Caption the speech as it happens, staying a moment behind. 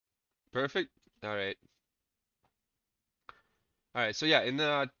Perfect. All right. All right. So yeah,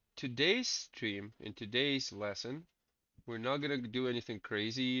 in today's stream, in today's lesson, we're not gonna do anything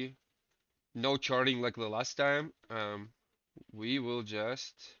crazy. No charting like the last time. We will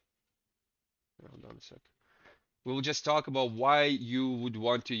just hold on a sec. We will just talk about why you would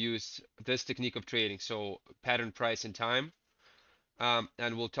want to use this technique of trading. So pattern, price, and time.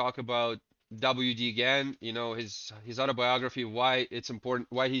 And we'll talk about W.D Gann, his autobiography, why it's important,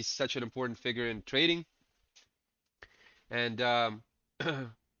 why he's such an important figure in trading, and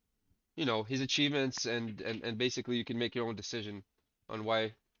his achievements, and basically you can make your own decision on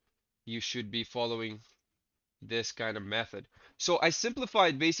why you should be following this kind of method. So I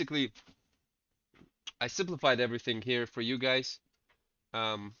simplified everything here for you guys.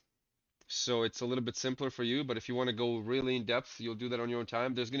 Um, so it's a little bit simpler for you, but if you want to go really in depth, you'll do that on your own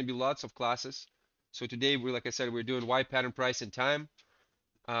time. There's going to be lots of classes. So today like I said, we're doing why pattern, price, and time.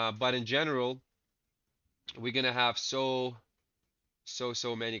 But in general, we're gonna have so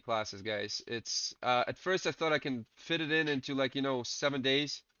many classes, guys. It's at first I thought I can fit it in into like 7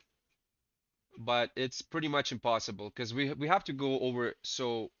 days, but it's pretty much impossible because we have to go over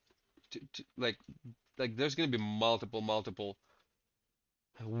like there's gonna be multiple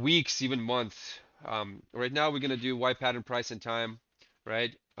weeks, even months. Right now we're gonna do why pattern, price, and time,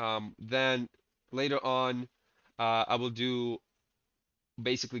 right? Then later on, I will do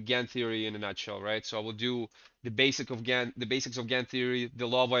basically Gann theory in a nutshell, right? So I will do the basics of Gann theory, the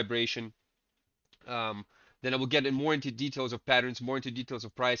law of vibration. Um, then I will get in more into details of patterns, more into details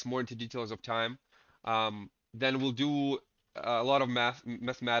of price, more into details of time. Then we'll do a lot of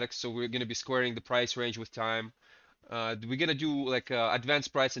mathematics. So we're going to be squaring the price range with time. We're going to do like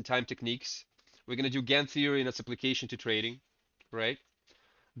advanced price and time techniques. We're going to do Gann theory and its application to trading, right?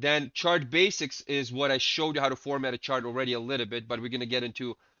 Then chart basics is what I showed you how to format a chart already a little bit, but we're going to get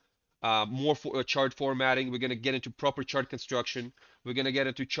into more chart formatting. We're going to get into proper chart construction. We're going to get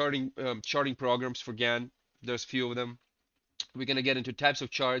into charting programs for Gann. There's a few of them. We're going to get into types of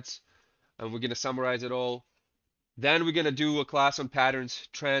charts, and we're going to summarize it all. Then we're going to do a class on patterns,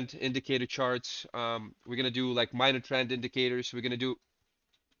 trend, indicator charts. We're going to do like minor trend indicators. We're going to do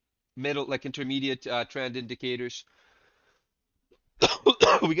middle, like intermediate trend indicators.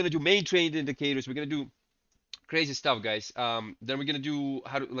 We're going to do main trend indicators. We're going to do crazy stuff, guys. Then we're going to do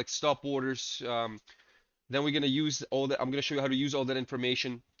how to like stop orders. Then we're going to use all that. I'm going to show you how to use all that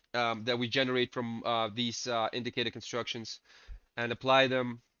information that we generate from these indicator constructions and apply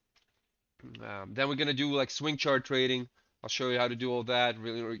them. Then we're going to do like swing chart trading. I'll show you how to do all that.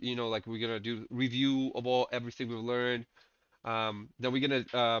 Really, like we're going to do review of everything we've learned. Then we're going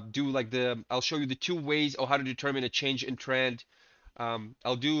to do like I'll show you the two ways of how to determine a change in trend. Um,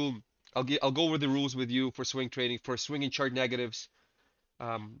 I'll do, I'll go over the rules with you for swing trading, for swinging chart negatives.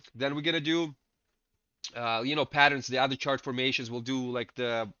 Then we're going to do patterns, the other chart formations. We'll do like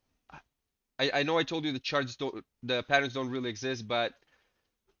I know I told you the patterns don't really exist, but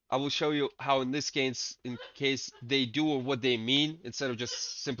I will show you how in this case, in case they do or what they mean, instead of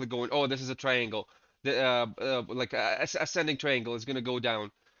just simply going, oh, this is a triangle. Like ascending triangle is gonna go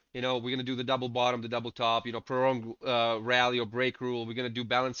down. We're gonna do the double bottom, the double top, prolonged rally or break rule. We're gonna do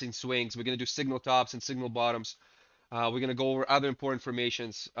balancing swings. We're gonna do signal tops and signal bottoms. We're gonna go over other important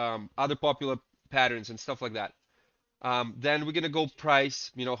formations, other popular patterns and stuff like that. Then we're gonna go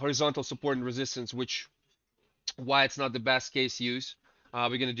price, horizontal support and resistance, which why it's not the best case use.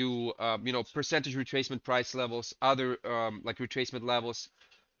 We're gonna do percentage retracement price levels, other like retracement levels,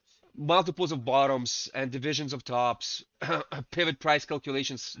 multiples of bottoms and divisions of tops, pivot price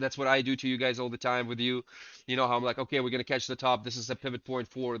calculations. That's what I do to you guys all the time with you. You know how I'm like, okay, we're gonna catch the top. This is a pivot point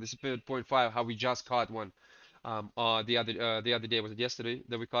 4. This is pivot point 5. How we just caught one. The other day, was it yesterday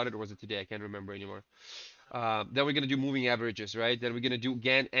that we caught it, or was it today? I can't remember anymore. Then we're gonna do moving averages, right? Then we're gonna do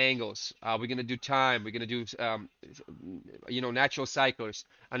Gann angles. We're gonna do time. We're gonna do natural cycles,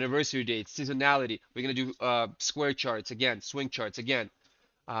 anniversary dates, seasonality. We're gonna do square charts again, swing charts again.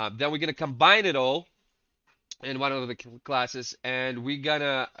 Then we're gonna combine it all in one of the classes, and we're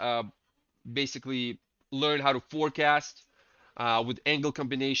gonna basically learn how to forecast with angle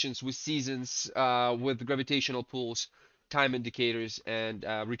combinations, with seasons, with gravitational pulls, time indicators, and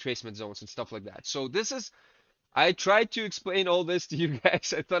retracement zones and stuff like that. So I tried to explain all this to you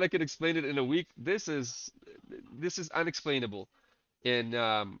guys. I thought I could explain it in a week. This is unexplainable in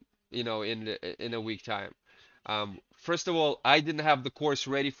in a week time. First of all, I didn't have the course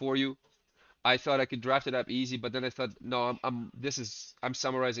ready for you. I thought I could draft it up easy, but then I thought, no, I'm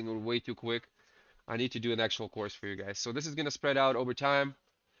summarizing it way too quick. I need to do an actual course for you guys. So this is gonna spread out over time.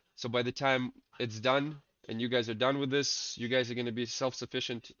 So by the time it's done and you guys are done with this, you guys are gonna be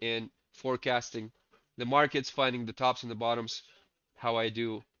self-sufficient in forecasting the markets, finding the tops and the bottoms, how I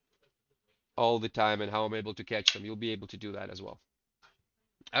do all the time and how I'm able to catch them. You'll be able to do that as well.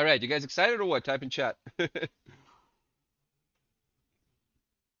 All right, you guys excited or what? Type in chat. See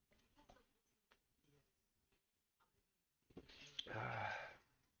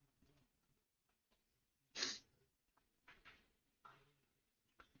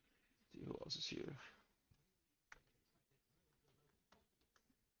who else is here.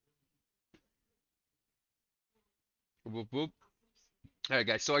 Whoop, whoop. All right,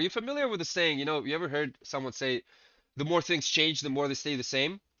 guys. So are you familiar with the saying, you ever heard someone say, the more things change, the more they stay the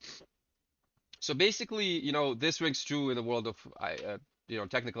same? So basically, this rings true in the world of,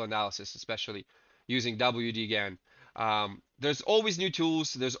 technical analysis, especially using W.D Gann. There's always new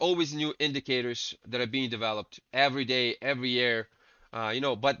tools. There's always new indicators that are being developed every day, every year.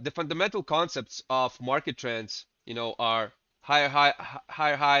 But the fundamental concepts of market trends, are higher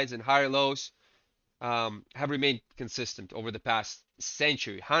highs and higher lows, have remained consistent over the past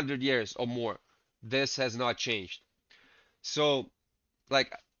century, 100 years or more. This has not changed. So,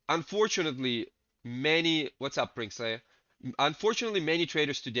 like, unfortunately, what's up, Brinksay? Unfortunately, many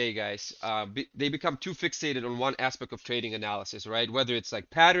traders today, guys, they become too fixated on one aspect of trading analysis, right? Whether it's like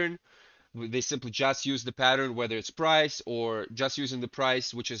pattern, they simply just use the pattern, whether it's price or just using the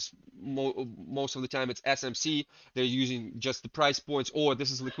price, which is most of the time it's SMC. They're using just the price points, or this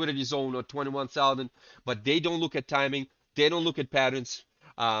is liquidity zone or 21,000, but they don't look at timing. They don't look at patterns.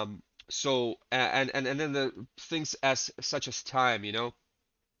 And then the things as such as time,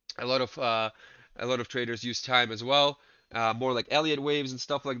 a lot of traders use time as well, more like Elliott waves and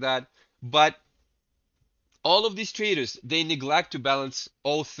stuff like that. But all of these traders, they neglect to balance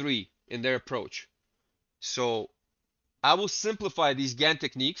all three in their approach. So I will simplify these GAN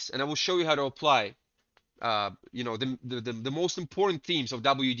techniques and I will show you how to apply, the most important themes of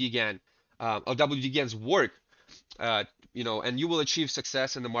WD Gann, of WD Gann's work, and you will achieve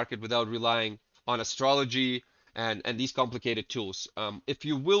success in the market without relying on astrology and these complicated tools. If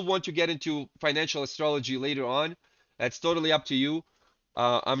you will want to get into financial astrology later on, that's totally up to you.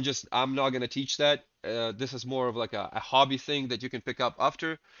 I'm not gonna teach that. This is more of like a hobby thing that you can pick up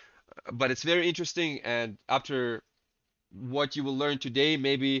after, but it's very interesting. And after what you will learn today,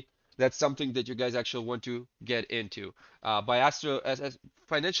 maybe that's something that you guys actually want to get into. By as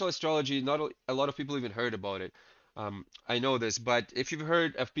financial astrology, not a lot of people even heard about it. I know this, but if you've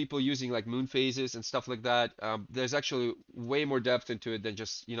heard of people using like moon phases and stuff like that, there's actually way more depth into it than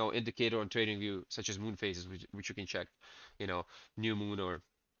just, indicator on TradingView, such as moon phases, which you can check, you know, new moon or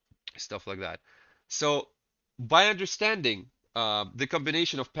stuff like that. So by understanding the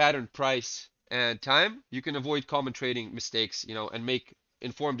combination of pattern, price, and time, you can avoid common trading mistakes, and make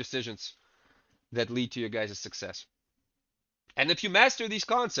informed decisions that lead to your guys' success. And if you master these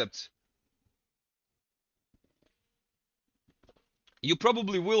concepts, you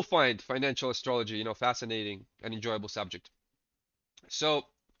probably will find financial astrology, fascinating and enjoyable subject. So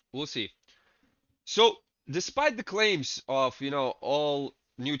we'll see. So despite the claims of, all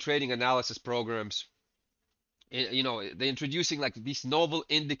new trading analysis programs, they're introducing like these novel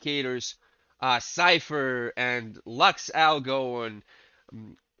indicators, Cipher and Lux Algo, and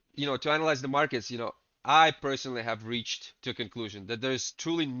to analyze the markets. I personally have reached to a conclusion that there's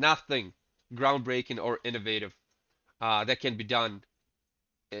truly nothing groundbreaking or innovative that can be done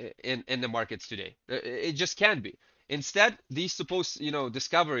in the markets today. It just can't be. Instead, these supposed,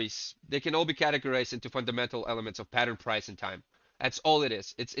 discoveries, they can all be categorized into fundamental elements of pattern, price, and time. That's all it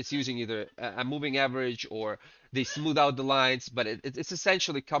is. It's using either a moving average or they smooth out the lines, but it's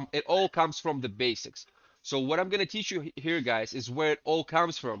essentially it all comes from the basics. So what I'm gonna teach you here, guys, is where it all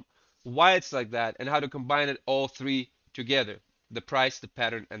comes from, why it's like that, and how to combine it all three together: the price, the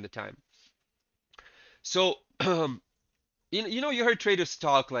pattern, and the time. So you heard traders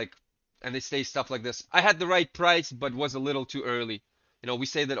talk like, and they say stuff like this: I had the right price, but was a little too early. We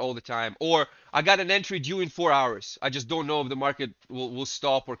say that all the time. Or I got an entry due in 4 hours. I just don't know if the market will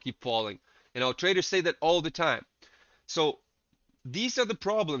stop or keep falling. Traders say that all the time. So these are the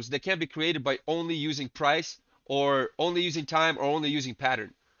problems that can be created by only using price or only using time or only using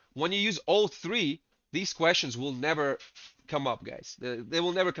pattern. When you use all three, these questions will never come up, guys. They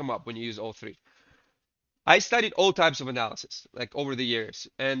will never come up when you use all three. I studied all types of analysis, like over the years,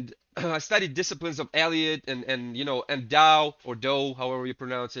 and I studied disciplines of Elliott and Dow or Doe, however you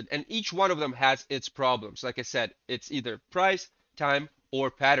pronounce it, and each one of them has its problems. Like I said, it's either price, time,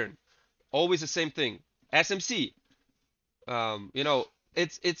 or pattern. Always the same thing. SMC,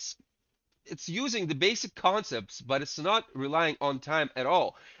 it's using the basic concepts, but it's not relying on time at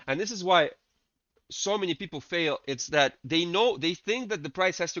all. And this is why so many people fail, it's that they think that the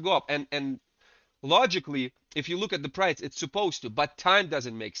price has to go up, and logically, if you look at the price, it's supposed to, but time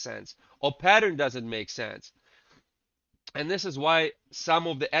doesn't make sense, or pattern doesn't make sense. And this is why some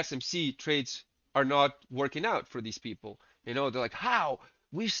of the SMC trades are not working out for these people. They're like, how?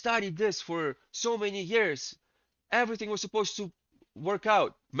 We've studied this for so many years. Everything was supposed to work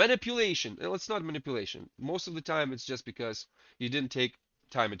out. Manipulation. Well, it's not manipulation. Most of the time, it's just because you didn't take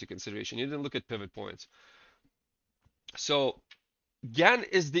time into consideration. You didn't look at pivot points. So Gann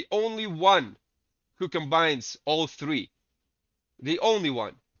is the only one who combines all three. The only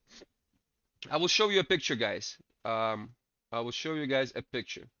one. I will show you a picture, guys. I will show you guys a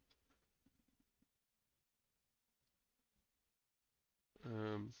picture.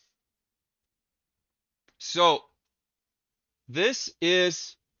 Um, so this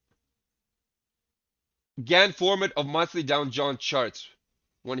is Gann format of monthly Dow Jones charts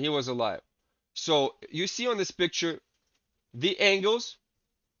when he was alive. So you see on this picture the angles,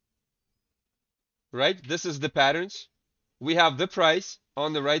 right? This is the patterns. We have the price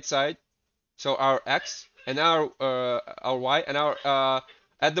on the right side, so our X and our Y, and our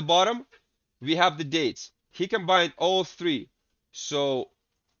at the bottom we have the dates. He combined all three, so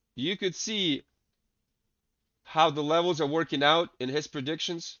you could see how the levels are working out in his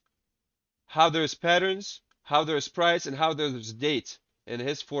predictions, how there's patterns, how there's price, and how there's date in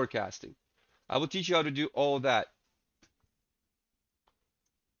his forecasting. I will teach you how to do all that.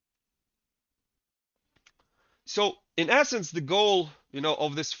 So in essence, the goal,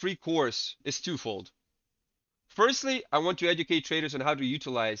 of this free course is twofold. Firstly, I want to educate traders on how to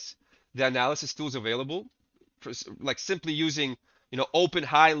utilize the analysis tools available, like simply using, open,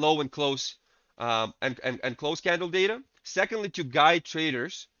 high, low, and close, and close candle data. Secondly, to guide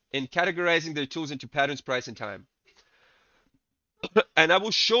traders in categorizing their tools into patterns, price, and time. And I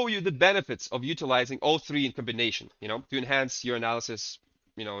will show you the benefits of utilizing all three in combination, to enhance your analysis,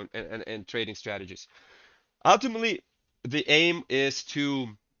 and trading strategies. Ultimately, the aim is to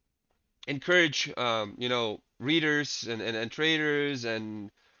encourage, readers and traders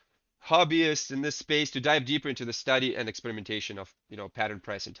and hobbyists in this space to dive deeper into the study and experimentation of, pattern,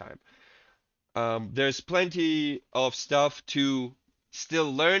 price, and time. There's plenty of stuff to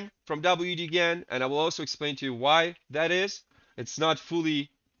still learn from W.D Gann, and I will also explain to you why that is. It's not fully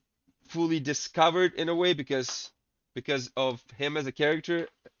discovered in a way because of him as a character,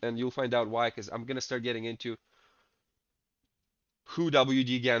 and you'll find out why, because I'm gonna start getting into who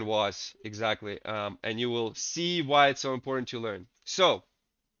W.D Gann was exactly, and you will see why it's so important to learn. So,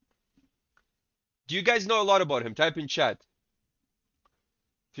 do you guys know a lot about him? Type in chat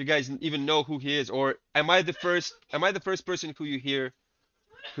if you guys even know who he is, or am I the first person who you hear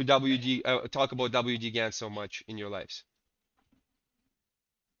who talk about W.D Gann so much in your lives?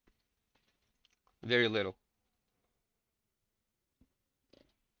 Very little.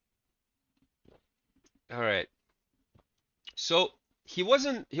 All right. So he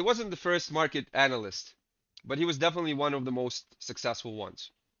wasn't the first market analyst, but he was definitely one of the most successful ones.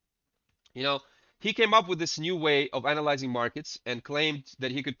 You know, he came up with this new way of analyzing markets and claimed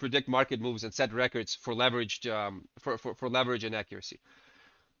that he could predict market moves and set records for leveraged for leverage and accuracy.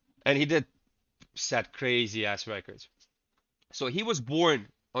 And he did set crazy ass records. So he was born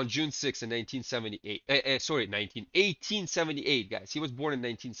on June 6th in 1978. Sorry, 1878, guys. He was born in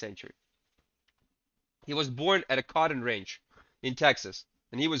 19th century. He was born at a cotton range in Texas,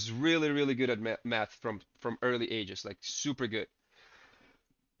 and he was really, really good at math from early ages, like super good.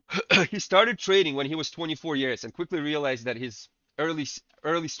 He started trading when he was 24 years and quickly realized that his early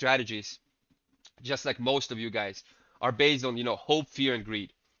early strategies, just like most of you guys, are based on, hope, fear, and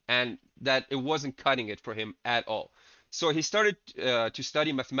greed, and that it wasn't cutting it for him at all. So he started to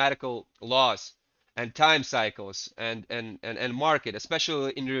study mathematical laws and time cycles and market,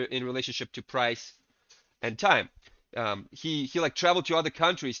 especially in relationship to price and time. He like traveled to other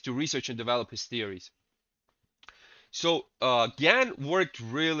countries to research and develop his theories. So Gann worked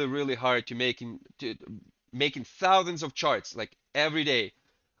really, really hard making thousands of charts like every day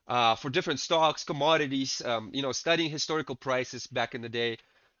for different stocks, commodities, studying historical prices back in the day.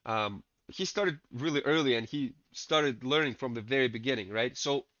 He started really early and he started learning from the very beginning, right?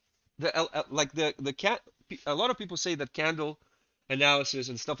 So the cat a lot of people say that candle analysis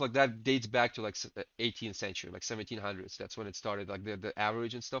and stuff like that dates back to like the 18th century, like 1700s. That's when it started, like the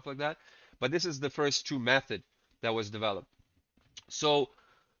average and stuff like that. But this is the first true method that was developed. So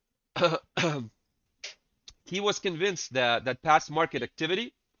he was convinced that past market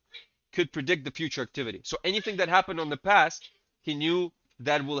activity could predict the future activity. So anything that happened on the past, he knew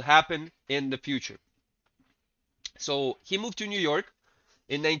that will happen in the future. So he moved to New York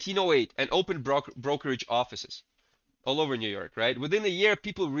in 1908 and opened brokerage offices all over New York, right? Within a year,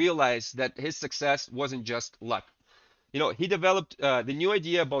 people realized that his success wasn't just luck. He developed the new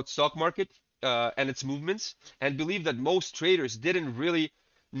idea about stock market and its movements, and believed that most traders didn't really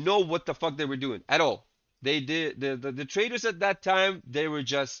know what the fuck they were doing at all. They did the traders at that time, they were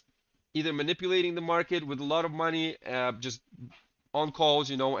just either manipulating the market with a lot of money, just on calls,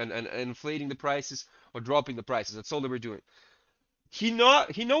 and inflating the prices or dropping the prices. That's all they were doing. He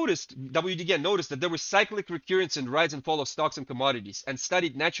noticed, W.D Gann noticed that there was cyclic recurrence in rise and fall of stocks and commodities, and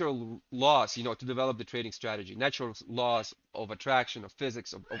studied natural laws, to develop the trading strategy. Natural laws of attraction, of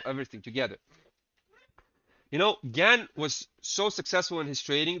physics, of everything together. Gann was so successful in his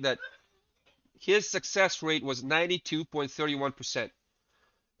trading that his success rate was 92.31%.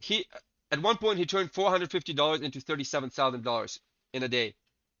 He, at one point, he turned $450 into $37,000 in a day.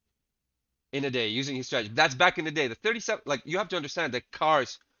 In a day, using his strategy. That's back in the day. The 37, like, you have to understand that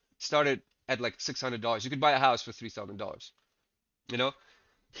cars started at like $600. You could buy a house for $3,000. You know,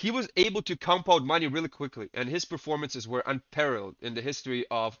 he was able to compound money really quickly, and his performances were unparalleled in the history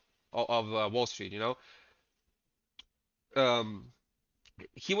of Wall Street. Um,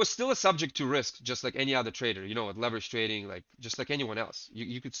 he was still a subject to risk, just like any other trader. With leverage trading, like just like anyone else,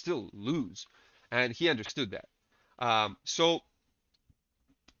 you could still lose, and he understood that. So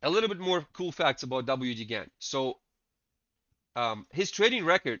a little bit more cool facts about W.D Gann. So his trading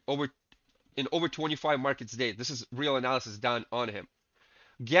record over 25 markets days. This is real analysis done on him.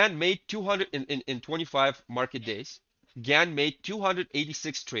 Gann made 200 in 25 market days. Gann made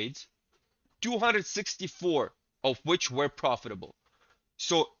 286 trades, 264 of which were profitable.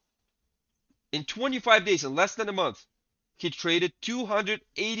 So in 25 days, in less than a month, he traded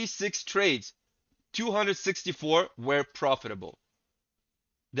 286 trades. 264 were profitable.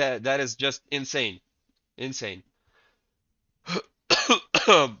 That is just insane. Insane.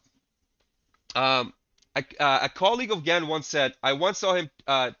 Um, a colleague of Gann once said, I once saw him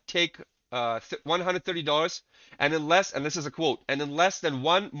take $130 and this is a quote, and in less than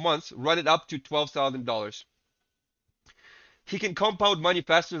 1 month run it up to $12,000. He can compound money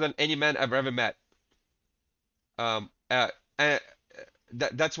faster than any man I've ever met. Um, uh, uh,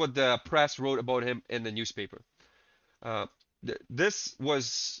 that's what the press wrote about him in the newspaper. Uh, this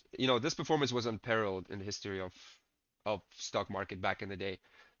performance was unparalleled in the history of stock market back in the day.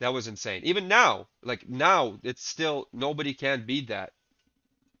 That was insane. Even now, like now, it's still nobody can beat that.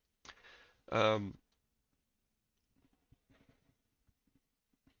 Um,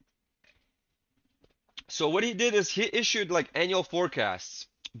 so what he did is he issued like annual forecasts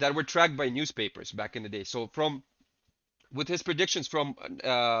that were tracked by newspapers back in the day. So with his predictions from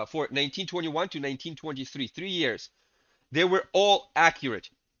for 1921 to 1923, 3 years, they were all accurate,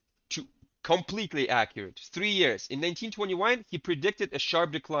 to completely accurate. 3 years. In 1921, he predicted a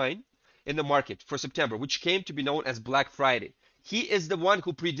sharp decline in the market for September, which came to be known as Black Friday. He is the one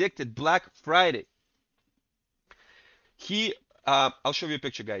who predicted Black Friday. I'll show you a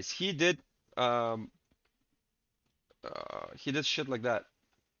picture, guys. Um, he did shit like that.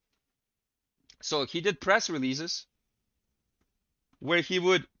 So he did press releases where he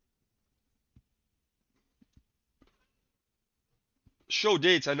would show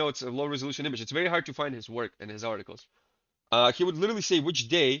dates. I know it's a low resolution image. It's very hard to find his work and his articles. He would literally say which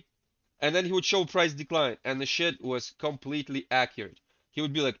day, and then he would show price decline, and the shit was completely accurate. He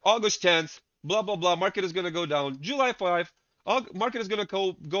would be like, August 10th, blah blah blah, market is gonna go down. July 5, market is gonna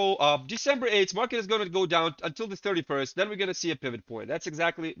go up. December 8th, market is gonna go down until the 31st. Then we're gonna see a pivot point. That's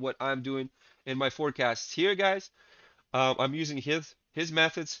exactly what I'm doing in my forecasts here, guys. I'm using his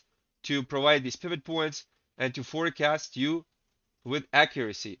methods to provide these pivot points and to forecast you with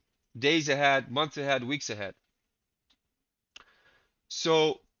accuracy, days ahead, months ahead, weeks ahead.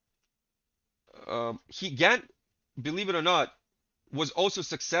 So Gann, believe it or not, was also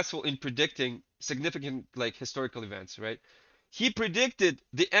successful in predicting significant like historical events, right? He predicted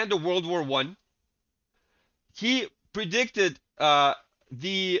the end of World War I. He predicted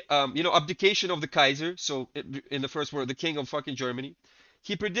the abdication of the Kaiser, so in the First World, the king of fucking Germany.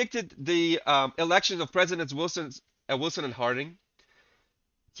 He predicted the elections of Presidents Wilson and Harding.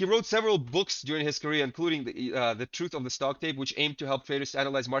 He wrote several books during his career, including the Truth of the Stock Tape, which aimed to help traders to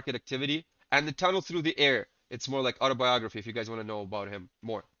analyze market activity, and The Tunnel Through the Air. It's more like autobiography if you guys want to know about him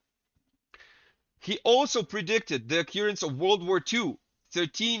more. He also predicted the occurrence of World War II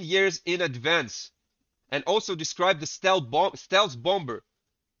 13 years in advance, and also described the stealth bomber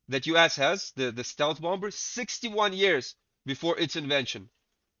that US has, the stealth bomber, 61 years before its invention.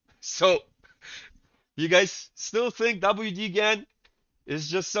 So, you guys still think W.D Gann is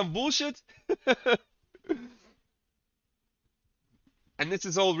just some bullshit? And this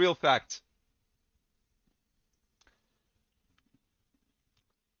is all real fact.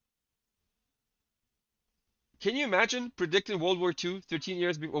 Can you imagine predicting World War II 13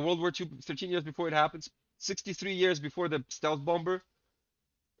 years before World War II 13 years before it happens? 63 years before the stealth bomber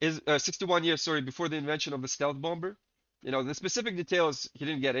is 61 years, sorry, before the invention of the stealth bomber. You know, the specific details he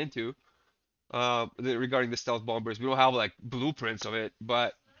didn't get into regarding the stealth bombers. We don't have like blueprints of it,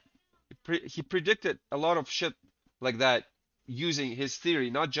 but he predicted a lot of shit like that using his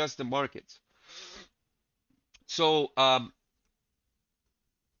theory, not just the markets. So,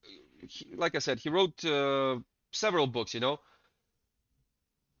 like I said, he wrote several books, you know,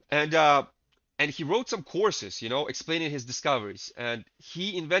 and uh, and he wrote some courses, you know, explaining his discoveries, and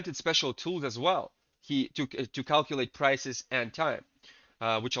he invented special tools as well. He to calculate prices and time,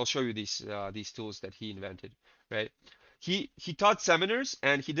 which I'll show you these tools that he invented, right? He taught seminars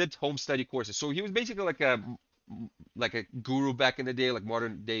and he did home study courses. So he was basically like a guru back in the day, like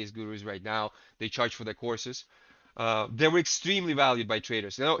modern days gurus right now. They charge for their courses. They were extremely valued by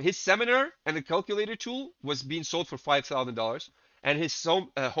traders. You know, his seminar and the calculator tool was being sold for $5,000, and his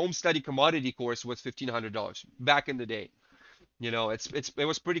home study commodity course was $1,500 back in the day. You know, it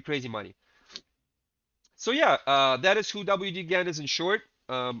was pretty crazy money. So yeah, that is who W.D. Gann is in short.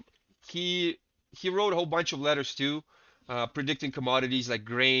 He he wrote a whole bunch of letters too, predicting commodities like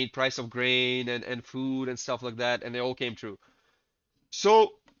grain, price of grain, and food and stuff like that, and they all came true.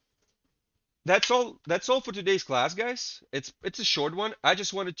 So that's all for today's class, guys. It's a short one. I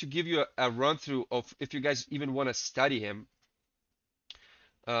just wanted to give you a run through of if you guys even want to study him,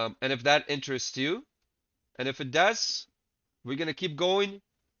 and if that interests you, and if it does, we're gonna keep going.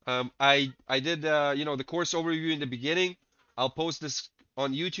 I did you know the course overview in the beginning. I'll post this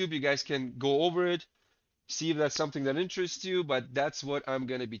on YouTube. You guys can go over it, see if that's something that interests you. But that's what I'm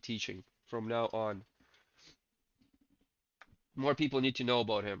gonna be teaching from now on. More people need to know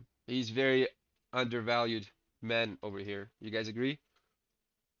about him. He's very undervalued man over here. You guys agree?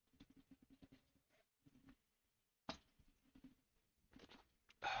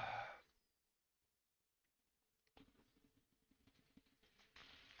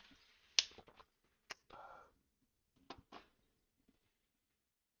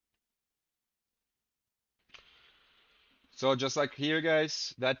 So just like here,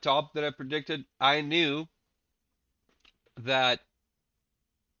 guys, that top that I predicted, I knew that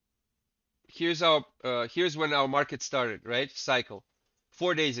here's when our market started, right? Cycle.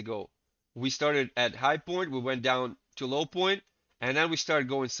 4 days ago, we started at high point, we went down to low point, and then we started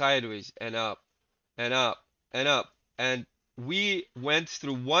going sideways and up and up and up. And we went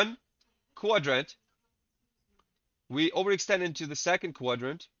through one quadrant, we overextended into the second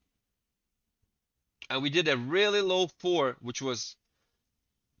quadrant, and we did a really low four, which was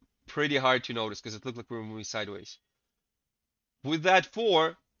pretty hard to notice because it looked like we were moving sideways. With that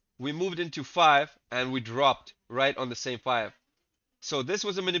four, we moved into five and we dropped right on the same five. So this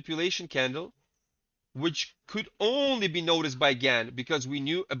was a manipulation candle, which could only be noticed by Gann because we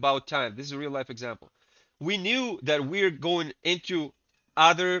knew about time. This is a real life example. We knew that we're going into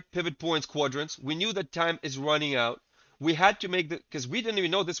other pivot points quadrants. We knew that time is running out. We had to make the, because we didn't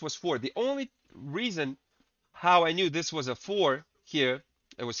even know this was four. The only reason how I knew this was a four here,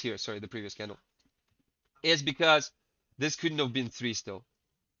 it was here, sorry, the previous candle, is because this couldn't have been three still.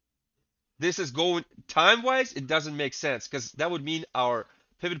 This is going time wise, it doesn't make sense because that would mean our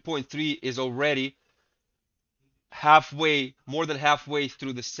pivot point three is already halfway, more than halfway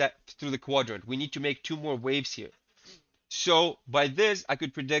through the quadrant. We need to make two more waves here. So by this, I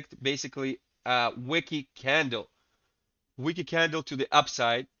could predict basically a wiki candle to the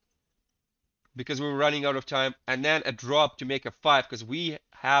upside because we were running out of time, and then a drop to make a five because we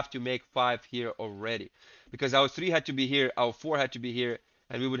have to make five here already because our three had to be here, our four had to be here,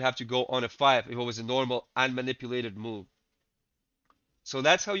 and we would have to go on a five if it was a normal unmanipulated move. So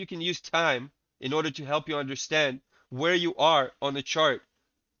that's how you can use time in order to help you understand where you are on the chart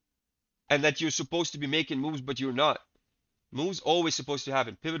and that you're supposed to be making moves, but you're not. Moves always supposed to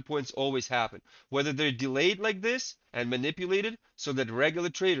happen. Pivot points always happen. Whether they're delayed like this and manipulated so that regular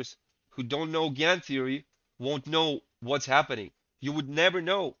traders who don't know Gann theory won't know what's happening. You would never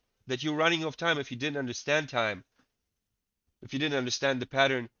know that you're running out of time if you didn't understand time, if you didn't understand the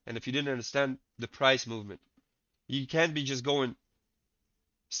pattern, and if you didn't understand the price movement. You can't be just going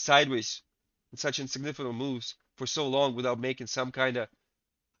sideways in such insignificant moves for so long without making some kind of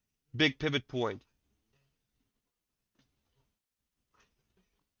big pivot point.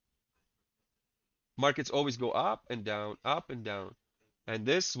 Markets always go up and down, up and down. And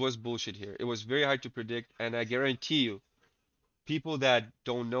this was bullshit here. It was very hard to predict, and I guarantee you, people that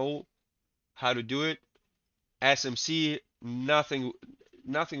don't know how to do it, SMC Nothing,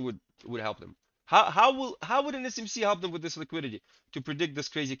 nothing would help them. How would an SMC help them with this liquidity to predict this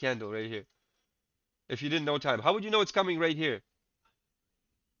crazy candle right here? If you didn't know time, how would you know it's coming right here,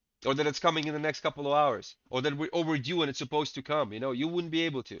 or that it's coming in the next couple of hours, or that we're overdue and it's supposed to come? You wouldn't be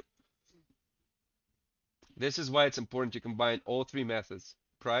able to. This is why it's important to combine all three methods: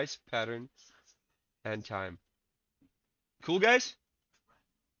 price, pattern, and time. Cool, guys?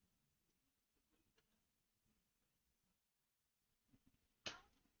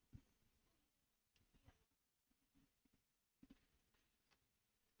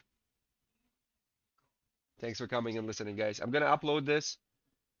 Thanks for coming and listening, guys. I'm gonna upload this,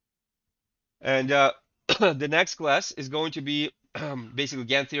 and the next class is going to be basically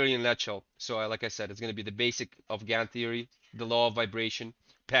Gann theory in a nutshell. So, like I said, it's going to be the basic of Gann theory, the law of vibration,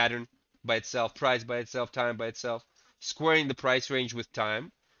 pattern by itself, price by itself, time by itself, squaring the price range with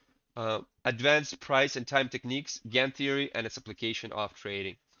time, advanced price and time techniques, Gann theory, and its application of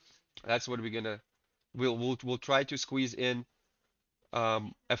trading. That's what we'll try to squeeze in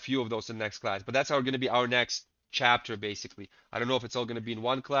a few of those in the next class. But that's going to be our next chapter, basically. I don't know if it's all going to be in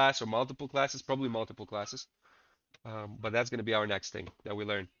one class or multiple classes, probably multiple classes. But that's going to be our next thing that we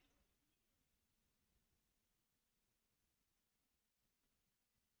learn.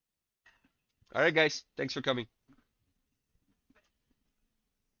 All right, guys. Thanks for coming.